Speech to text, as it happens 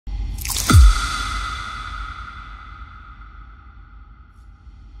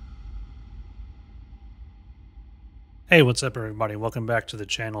Hey, what's up, everybody? Welcome back to the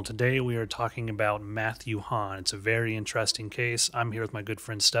channel. Today we are talking about Matthew Hahn. It's a very interesting case. I'm here with my good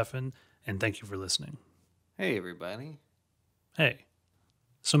friend Stefan, and thank you for listening. Hey, everybody. Hey.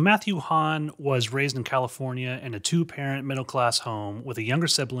 So, Matthew Hahn was raised in California in a two-parent middle-class home with a younger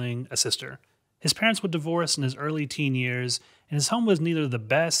sibling, a sister. His parents would divorce in his early teen years, and his home was neither the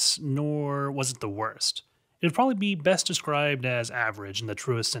best nor was it the worst. It would probably be best described as average in the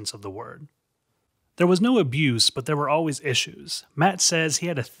truest sense of the word. There was no abuse, but there were always issues. Matt says he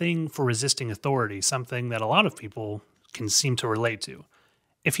had a thing for resisting authority, something that a lot of people can seem to relate to.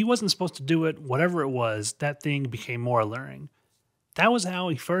 If he wasn't supposed to do it, whatever it was, that thing became more alluring. That was how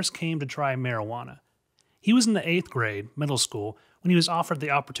he first came to try marijuana. He was in the 8th grade, middle school, when he was offered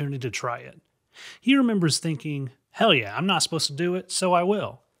the opportunity to try it. He remembers thinking, hell yeah, I'm not supposed to do it, so I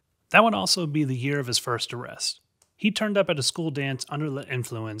will. That would also be the year of his first arrest. He turned up at a school dance under the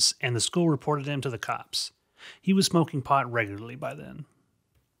influence, and the school reported him to the cops. He was smoking pot regularly by then.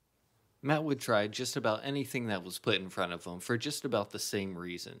 Matt would try just about anything that was put in front of him for just about the same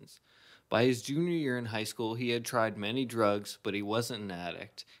reasons. By his junior year in high school, he had tried many drugs, but he wasn't an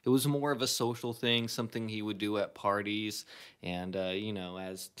addict. It was more of a social thing, something he would do at parties, and,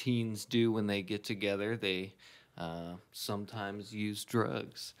 as teens do when they get together, they sometimes use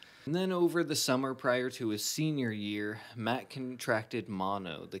drugs. And then over the summer prior to his senior year, Matt contracted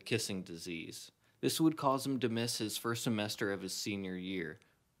mono, the kissing disease. This would cause him to miss his first semester of his senior year.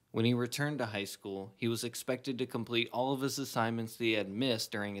 When he returned to high school, he was expected to complete all of his assignments that he had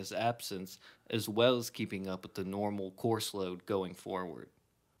missed during his absence, as well as keeping up with the normal course load going forward.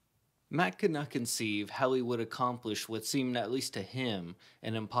 Matt could not conceive how he would accomplish what seemed, at least to him,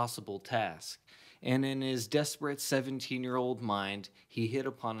 an impossible task, and in his desperate 17-year-old mind, he hit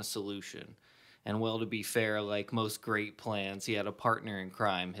upon a solution. And well, to be fair, like most great plans, he had a partner in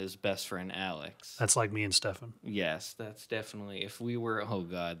crime, his best friend Alex. That's like me and Stefan. Yes, that's definitely, if we were, oh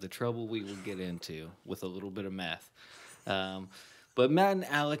God, the trouble we would get into with a little bit of meth. But Matt and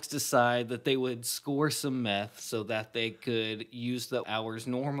Alex decide that they would score some meth so that they could use the hours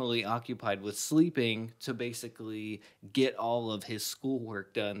normally occupied with sleeping to basically get all of his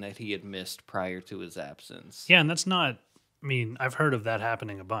schoolwork done that he had missed prior to his absence. Yeah, and that's not, I've heard of that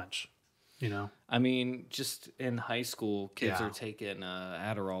happening a bunch, you know? I mean, just in high school, kids Yeah. are taking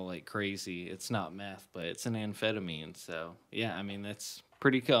Adderall like crazy. It's not meth, but it's an amphetamine. So, yeah, I mean, that's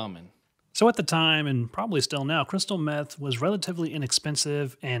pretty common. So at the time, and probably still now, crystal meth was relatively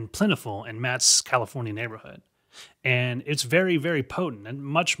inexpensive and plentiful in Matt's California neighborhood. And it's very, very potent, and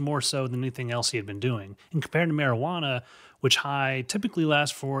much more so than anything else he had been doing. And compared to marijuana, which high typically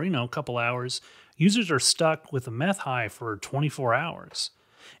lasts for, a couple hours, users are stuck with a meth high for 24 hours.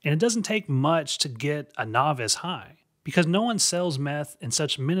 And it doesn't take much to get a novice high, because no one sells meth in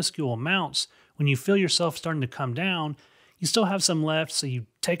such minuscule amounts. When you feel yourself starting to come down, you still have some left, so you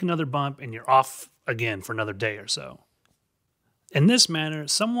take another bump and you're off again for another day or so. In this manner,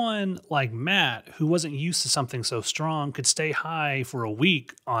 someone like Matt, who wasn't used to something so strong, could stay high for a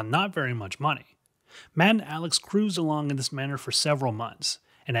week on not very much money. Matt and Alex cruised along in this manner for several months,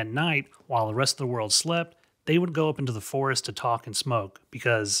 and at night, while the rest of the world slept, they would go up into the forest to talk and smoke,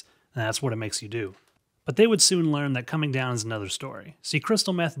 because that's what it makes you do. But they would soon learn that coming down is another story. See,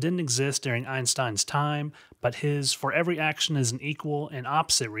 crystal meth didn't exist during Einstein's time, but his for every action is an equal and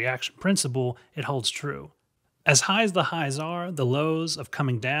opposite reaction principle, it holds true. As high as the highs are, the lows of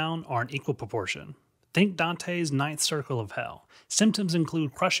coming down are in equal proportion. Think Dante's ninth circle of hell. Symptoms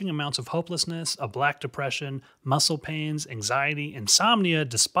include crushing amounts of hopelessness, a black depression, muscle pains, anxiety, insomnia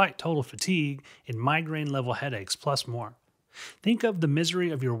despite total fatigue, and migraine-level headaches, plus more. Think of the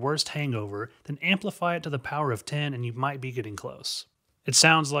misery of your worst hangover, then amplify it to the power of 10 and you might be getting close. It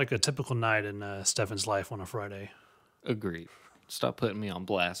sounds like a typical night in Stefan's life on a Friday. Agreed. Stop putting me on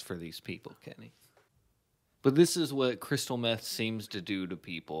blast for these people, Kenny. But this is what crystal meth seems to do to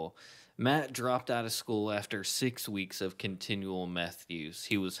people. Matt dropped out of school after 6 weeks of continual meth use.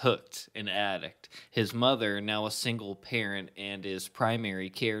 He was hooked, an addict. His mother, now a single parent and his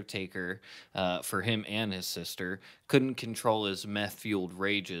primary caretaker for him and his sister, couldn't control his meth-fueled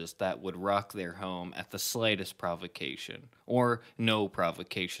rages that would rock their home at the slightest provocation, or no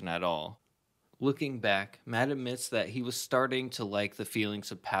provocation at all. Looking back, Matt admits that he was starting to like the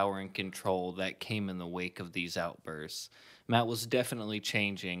feelings of power and control that came in the wake of these outbursts. Matt was definitely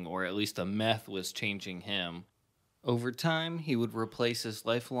changing, or at least the meth was changing him. Over time, he would replace his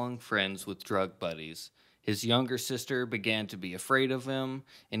lifelong friends with drug buddies. His younger sister began to be afraid of him,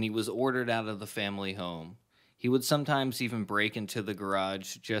 and he was ordered out of the family home. He would sometimes even break into the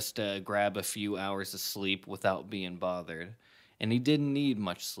garage just to grab a few hours of sleep without being bothered. And he didn't need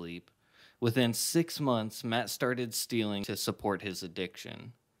much sleep. Within 6 months, Matt started stealing to support his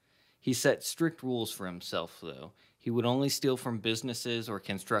addiction. He set strict rules for himself, though. He would only steal from businesses or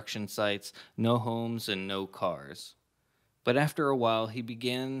construction sites, no homes, and no cars. But after a while, he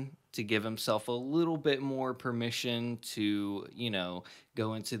began to give himself a little bit more permission to,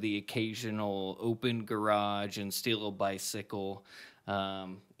 go into the occasional open garage and steal a bicycle,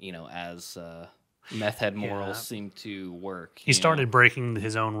 as meth head morals Yeah. seem to work. He started breaking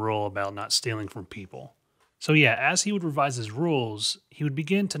his own rule about not stealing from people. So, yeah, as he would revise his rules, he would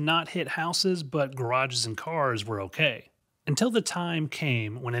begin to not hit houses, but garages and cars were okay. Until the time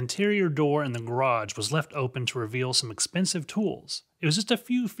came when an interior door in the garage was left open to reveal some expensive tools. It was just a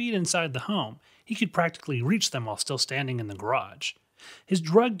few feet inside the home. He could practically reach them while still standing in the garage. His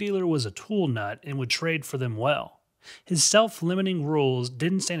drug dealer was a tool nut and would trade for them well. His self-limiting rules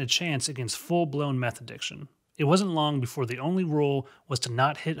didn't stand a chance against full-blown meth addiction. It wasn't long before the only rule was to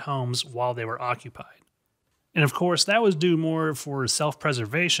not hit homes while they were occupied. And of course, that was due more for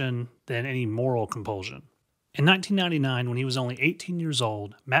self-preservation than any moral compulsion. In 1999, when he was only 18 years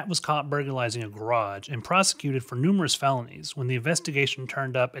old, Matt was caught burglarizing a garage and prosecuted for numerous felonies when the investigation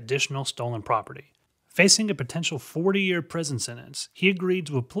turned up additional stolen property. Facing a potential 40-year prison sentence, he agreed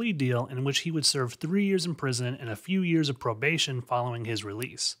to a plea deal in which he would serve 3 years in prison and a few years of probation following his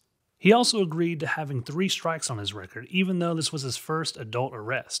release. He also agreed to having 3 strikes on his record, even though this was his first adult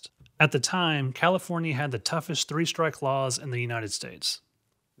arrest. At the time, California had the toughest 3-strike laws in the United States.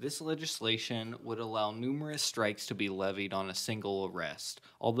 This legislation would allow numerous strikes to be levied on a single arrest,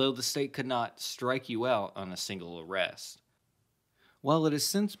 although the state could not strike you out on a single arrest. While it has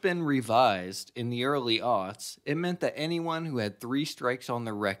since been revised in the early aughts, it meant that anyone who had 3 strikes on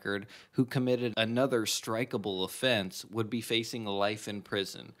their record who committed another strikeable offense would be facing life in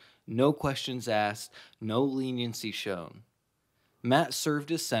prison. No questions asked, no leniency shown. Matt served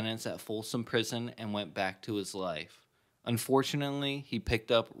his sentence at Folsom Prison and went back to his life. Unfortunately, he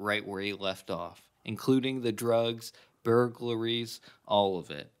picked up right where he left off, including the drugs, burglaries, all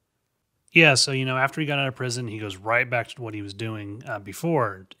of it. Yeah, so, after he got out of prison, he goes right back to what he was doing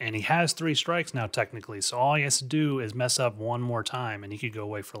before. And he has 3 strikes now, technically. So all he has to do is mess up one more time and he could go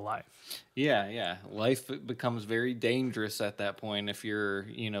away for life. Yeah. Life becomes very dangerous at that point if you're,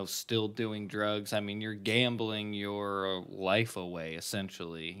 still doing drugs. I mean, you're gambling your life away,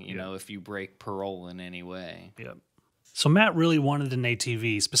 essentially, if you break parole in any way. Yep. So Matt really wanted an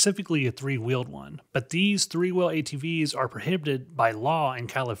ATV, specifically a 3-wheeled one, but these 3-wheel ATVs are prohibited by law in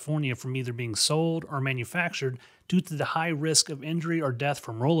California from either being sold or manufactured due to the high risk of injury or death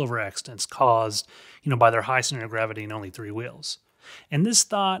from rollover accidents caused, by their high center of gravity and only 3 wheels. And this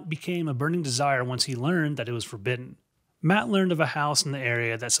thought became a burning desire once he learned that it was forbidden. Matt learned of a house in the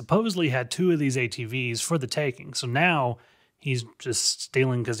area that supposedly had 2 of these ATVs for the taking, so now he's just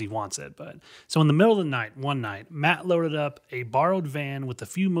stealing because he wants it. But so in the middle of the night, one night, Matt loaded up a borrowed van with a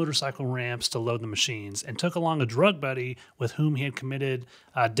few motorcycle ramps to load the machines and took along a drug buddy with whom he had committed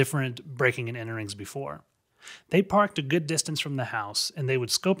different breaking and enterings before. They parked a good distance from the house, and they would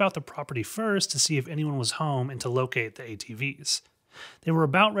scope out the property first to see if anyone was home and to locate the ATVs. They were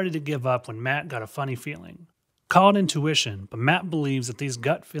about ready to give up when Matt got a funny feeling. Call it intuition, but Matt believes that these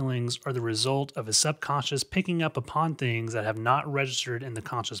gut feelings are the result of his subconscious picking up upon things that have not registered in the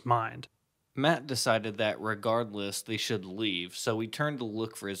conscious mind. Matt decided that regardless they should leave, so he turned to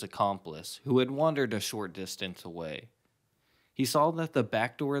look for his accomplice, who had wandered a short distance away. He saw that the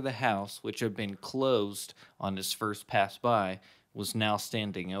back door of the house, which had been closed on his first pass by, was now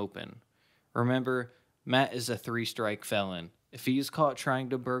standing open. Remember, Matt is a 3-strike felon. If he is caught trying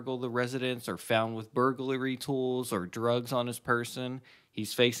to burgle the residence or found with burglary tools or drugs on his person,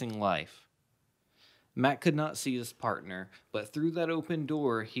 he's facing life. Matt could not see his partner, but through that open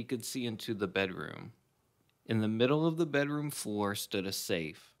door he could see into the bedroom. In the middle of the bedroom floor stood a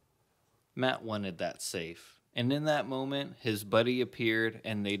safe. Matt wanted that safe, and in that moment his buddy appeared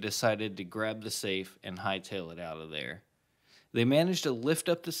and they decided to grab the safe and hightail it out of there. They managed to lift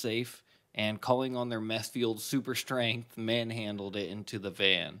up the safe and, calling on their meth-fueled super strength, manhandled it into the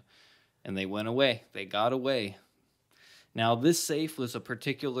van. And they went away. They got away. Now, this safe was a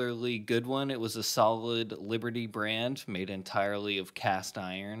particularly good one. It was a solid Liberty brand made entirely of cast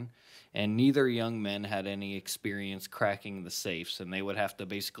iron, and neither young men had any experience cracking the safes, and they would have to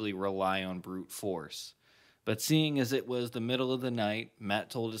basically rely on brute force. But seeing as it was the middle of the night, Matt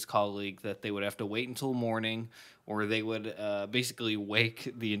told his colleague that they would have to wait until morning, or they would basically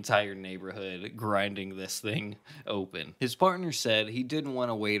wake the entire neighborhood grinding this thing open. His partner said he didn't want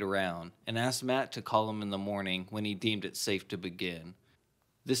to wait around and asked Matt to call him in the morning when he deemed it safe to begin.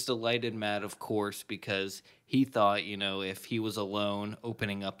 This delighted Matt, of course, because he thought, if he was alone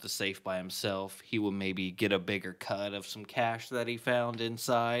opening up the safe by himself, he would maybe get a bigger cut of some cash that he found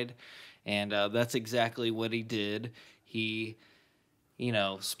inside. And that's exactly what he did. He,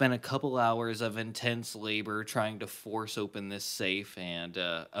 spent a couple hours of intense labor trying to force open this safe, and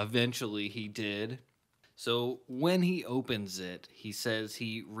eventually he did. So when he opens it, he says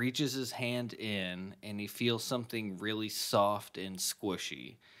he reaches his hand in and he feels something really soft and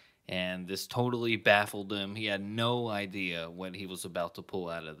squishy. And this totally baffled him. He had no idea what he was about to pull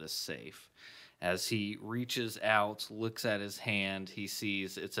out of this safe. As he reaches out, looks at his hand, he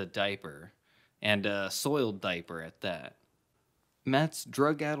sees it's a diaper, and a soiled diaper at that. Matt's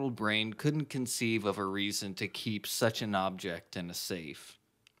drug-addled brain couldn't conceive of a reason to keep such an object in a safe.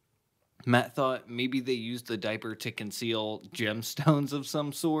 Matt thought maybe they used the diaper to conceal gemstones of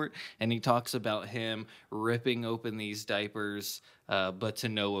some sort, and he talks about him ripping open these diapers, but to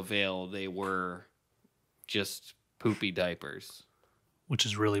no avail. They were just poopy diapers. Which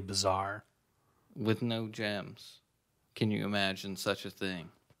is really bizarre. With no gems. Can you imagine such a thing?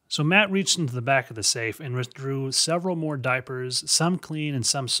 So Matt reached into the back of the safe and withdrew several more diapers, some clean and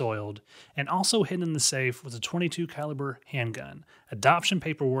some soiled, and also hidden in the safe was a .22 caliber handgun, adoption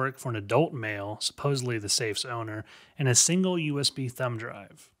paperwork for an adult male, supposedly the safe's owner, and a single USB thumb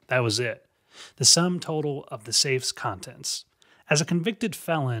drive. That was it. The sum total of the safe's contents. As a convicted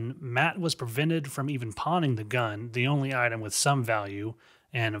felon, Matt was prevented from even pawning the gun, the only item with some value,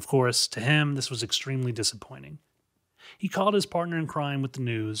 and of course, to him, this was extremely disappointing. He called his partner in crime with the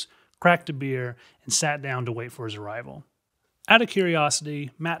news, cracked a beer, and sat down to wait for his arrival. Out of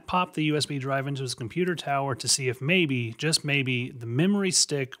curiosity, Matt popped the USB drive into his computer tower to see if maybe, just maybe, the memory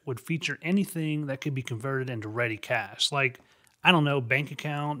stick would feature anything that could be converted into ready cash, like, I don't know, bank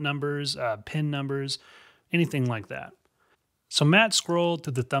account numbers, PIN numbers, anything like that. So Matt scrolled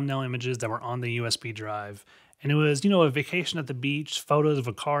through the thumbnail images that were on the USB drive, and it was, a vacation at the beach, photos of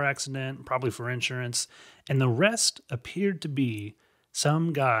a car accident, probably for insurance, and the rest appeared to be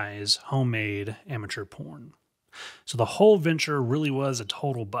some guy's homemade amateur porn. So the whole venture really was a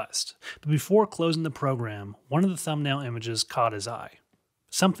total bust. But before closing the program, one of the thumbnail images caught his eye.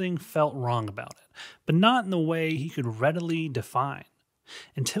 Something felt wrong about it, but not in the way he could readily define,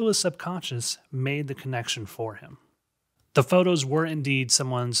 until his subconscious made the connection for him. The photos were indeed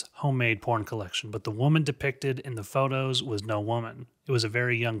someone's homemade porn collection, but the woman depicted in the photos was no woman. It was a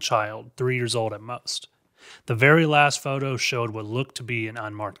very young child, 3 years old at most. The very last photo showed what looked to be an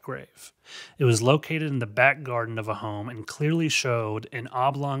unmarked grave. It was located in the back garden of a home and clearly showed an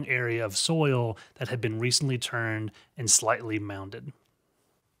oblong area of soil that had been recently turned and slightly mounded.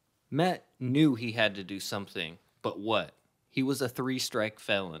 Matt knew he had to do something, but what? He was a 3-strike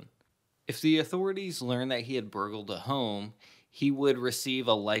felon. If the authorities learned that he had burgled a home, he would receive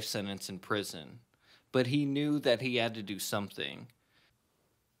a life sentence in prison. But he knew that he had to do something.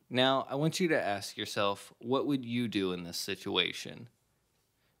 Now, I want you to ask yourself, what would you do in this situation?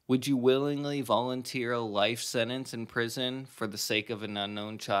 Would you willingly volunteer a life sentence in prison for the sake of an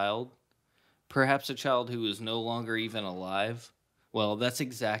unknown child? Perhaps a child who is no longer even alive? Well, that's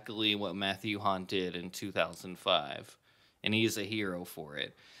exactly what Matthew Hahn did in 2005, and he is a hero for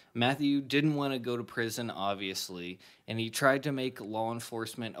it. Matthew didn't want to go to prison, obviously, and he tried to make law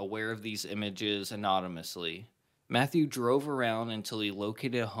enforcement aware of these images anonymously. Matthew drove around until he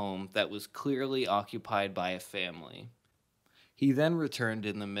located a home that was clearly occupied by a family. He then returned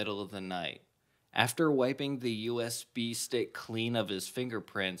in the middle of the night. After wiping the USB stick clean of his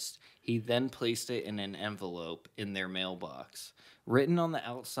fingerprints, he then placed it in an envelope in their mailbox. Written on the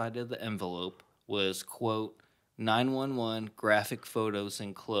outside of the envelope was, quote, 911 graphic photos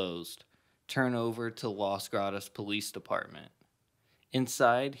enclosed. Turn over to Los Gatos Police Department.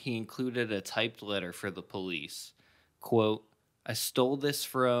 Inside, he included a typed letter for the police. Quote, I stole this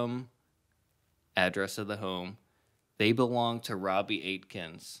from, address of the home. They belong to Robbie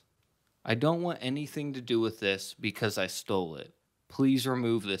Aitkins. I don't want anything to do with this because I stole it. Please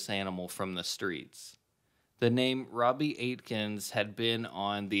remove this animal from the streets. The name Robbie Aitkins had been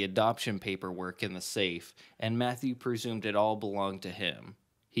on the adoption paperwork in the safe, and Matthew presumed it all belonged to him.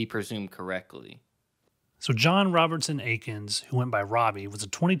 He presumed correctly. So John Robertson Aikens, who went by Robbie, was a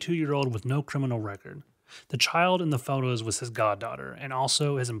 22-year-old with no criminal record. The child in the photos was his goddaughter, and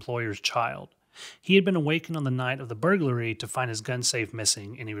also his employer's child. He had been awakened on the night of the burglary to find his gun safe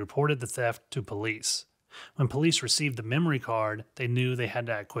missing, and he reported the theft to police. When police received the memory card, they knew they had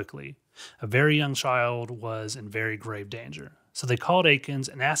to act quickly. A very young child was in very grave danger. So they called Aikens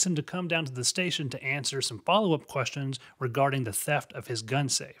and asked him to come down to the station to answer some follow-up questions regarding the theft of his gun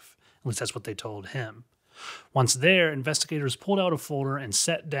safe. At least that's what they told him. Once there, investigators pulled out a folder and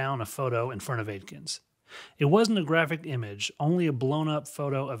set down a photo in front of Aikens. It wasn't a graphic image, only a blown up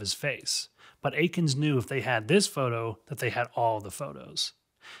photo of his face. But Aikens knew if they had this photo, that they had all the photos.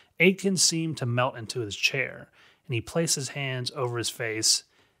 Aikens seemed to melt into his chair, and he placed his hands over his face,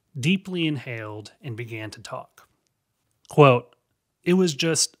 deeply inhaled, and began to talk. Quote,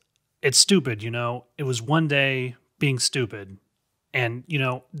 it's stupid, It was one day being stupid. And,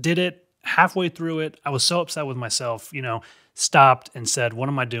 did it halfway through it. I was so upset with myself, stopped and said, what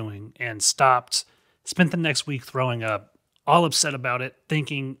am I doing? And stopped, spent the next week throwing up, all upset about it,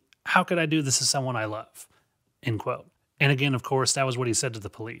 thinking, how could I do this to someone I love? End quote. And again, of course, that was what he said to the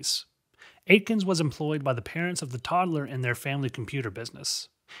police. Aikens was employed by the parents of the toddler in their family computer business.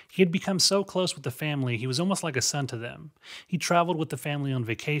 He had become so close with the family, he was almost like a son to them. He traveled with the family on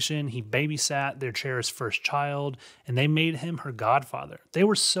vacation, he babysat their cherished first child, and they made him her godfather. They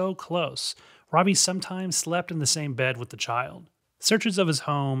were so close. Robbie sometimes slept in the same bed with the child. Searchers of his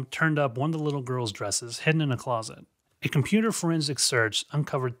home turned up one of the little girl's dresses hidden in a closet. A computer forensic search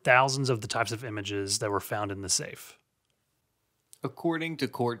uncovered thousands of the types of images that were found in the safe. According to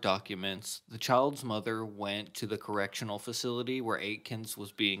court documents, the child's mother went to the correctional facility where Aikens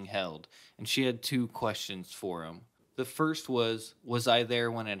was being held, and she had 2 questions for him. The first was I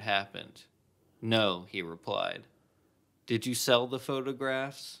there when it happened? No, he replied. Did you sell the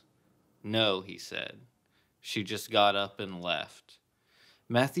photographs? No, he said. She just got up and left.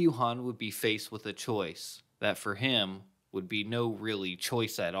 Matthew Hahn would be faced with a choice that for him would be no really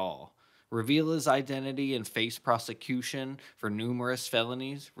choice at all. Reveal his identity and face prosecution for numerous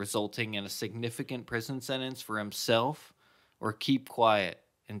felonies, resulting in a significant prison sentence for himself, or keep quiet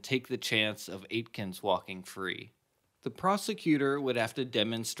and take the chance of Aikens walking free. The prosecutor would have to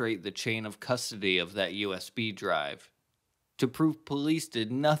demonstrate the chain of custody of that USB drive to prove police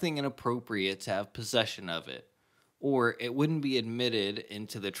did nothing inappropriate to have possession of it, or it wouldn't be admitted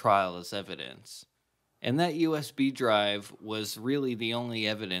into the trial as evidence. And that USB drive was really the only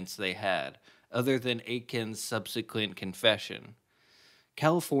evidence they had, other than Aikens' subsequent confession.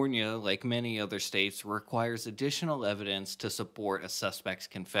 California, like many other states, requires additional evidence to support a suspect's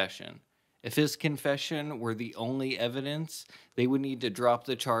confession. If his confession were the only evidence, they would need to drop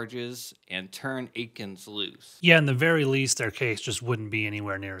the charges and turn Aikens loose. Yeah, in the very least, their case just wouldn't be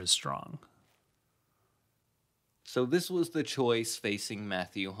anywhere near as strong. So this was the choice facing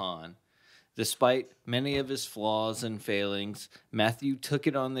Matthew Hahn. Despite many of his flaws and failings, Matthew took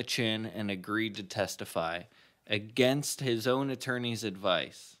it on the chin and agreed to testify, against his own attorney's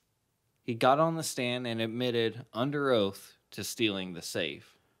advice. He got on the stand and admitted, under oath, to stealing the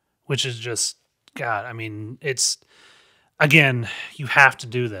safe. Which is just, God, I mean, it's, again, you have to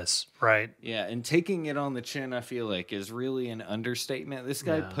do this, right? Yeah, and taking it on the chin, I feel like, is really an understatement. This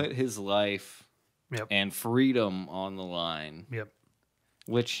guy put his life and freedom on the line. Yep.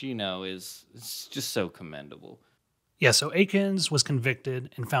 Which, is just so commendable. Yeah, so Aikens was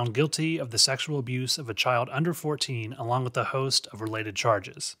convicted and found guilty of the sexual abuse of a child under 14, along with a host of related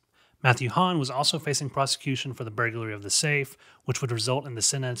charges. Matthew Hahn was also facing prosecution for the burglary of the safe, which would result in the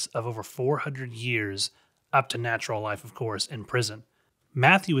sentence of over 400 years, up to natural life, of course, in prison.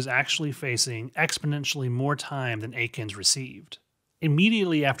 Matthew was actually facing exponentially more time than Aikens received.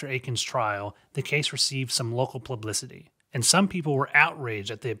 Immediately after Aikens' trial, the case received some local publicity, and some people were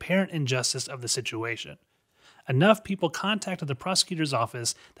outraged at the apparent injustice of the situation. Enough people contacted the prosecutor's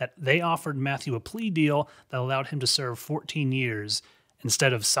office that they offered Matthew a plea deal that allowed him to serve 14 years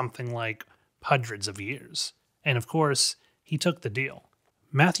instead of something like hundreds of years. And of course, he took the deal.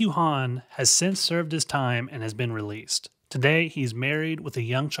 Matthew Hahn has since served his time and has been released. Today, he's married with a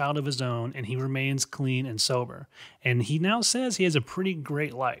young child of his own, and he remains clean and sober. And he now says he has a pretty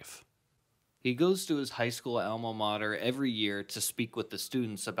great life. He goes to his high school alma mater every year to speak with the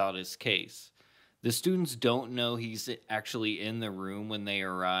students about his case. The students don't know he's actually in the room when they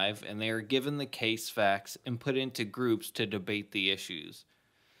arrive, and they are given the case facts and put into groups to debate the issues.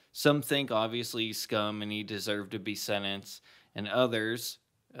 Some think obviously he's scum and he deserved to be sentenced, and others,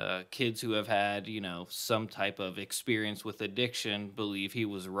 kids who have had, some type of experience with addiction, believe he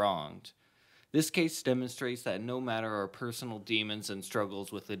was wronged. This case demonstrates that no matter our personal demons and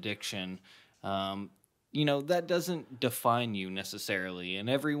struggles with addiction, that doesn't define you necessarily, and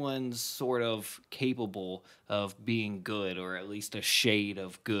everyone's sort of capable of being good, or at least a shade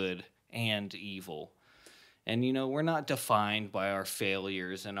of good and evil. And, we're not defined by our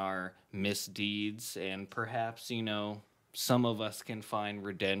failures and our misdeeds, and perhaps, some of us can find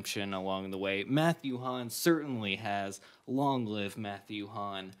redemption along the way. Matthew Hahn certainly has. Long live Matthew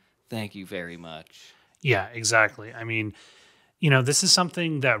Hahn. Thank you very much. Yeah, exactly. I mean, This is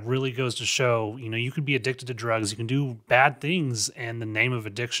something that really goes to show, you could be addicted to drugs, you can do bad things in the name of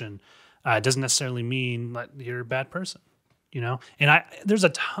addiction. It doesn't necessarily mean that you're a bad person. And there's a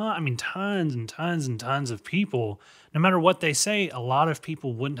ton, tons and tons and tons of people, no matter what they say, a lot of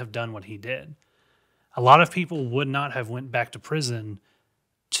people wouldn't have done what he did. A lot of people would not have went back to prison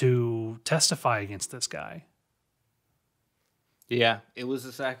to testify against this guy. Yeah, it was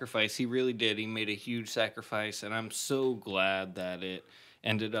a sacrifice. He really did. He made a huge sacrifice, and I'm so glad that it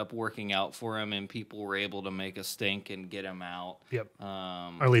ended up working out for him and people were able to make a stink and get him out. Yep.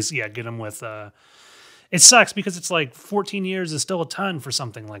 Or at least, get him with... it sucks because it's like 14 years is still a ton for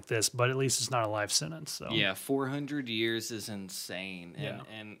something like this, but at least it's not a life sentence. So yeah, 400 years is insane.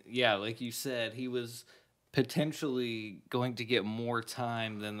 And yeah, like you said, he was potentially going to get more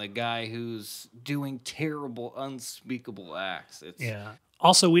time than the guy who's doing terrible, unspeakable acts.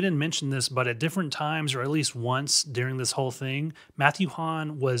 Also, we didn't mention this, but at different times, or at least once during this whole thing, Matthew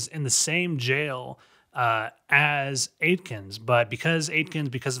Hahn was in the same jail as Aitkins. But because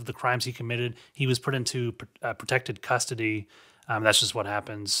of the crimes he committed, he was put into protected custody. That's just what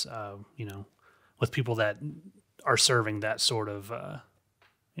happens, with people that are serving that sort of,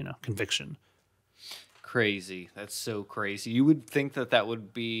 conviction. Crazy. That's so crazy. You would think that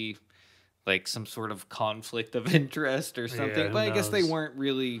would be like some sort of conflict of interest or something, but I guess they weren't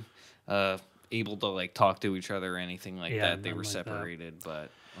really able to like talk to each other or anything like that. They were separated, but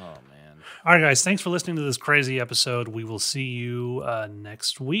oh man. All right, guys, thanks for listening to this crazy episode. We will see you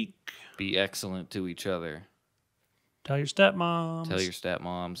next week. Be excellent to each other. Tell your stepmoms. Tell your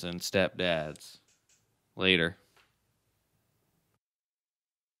stepmoms and stepdads. Later.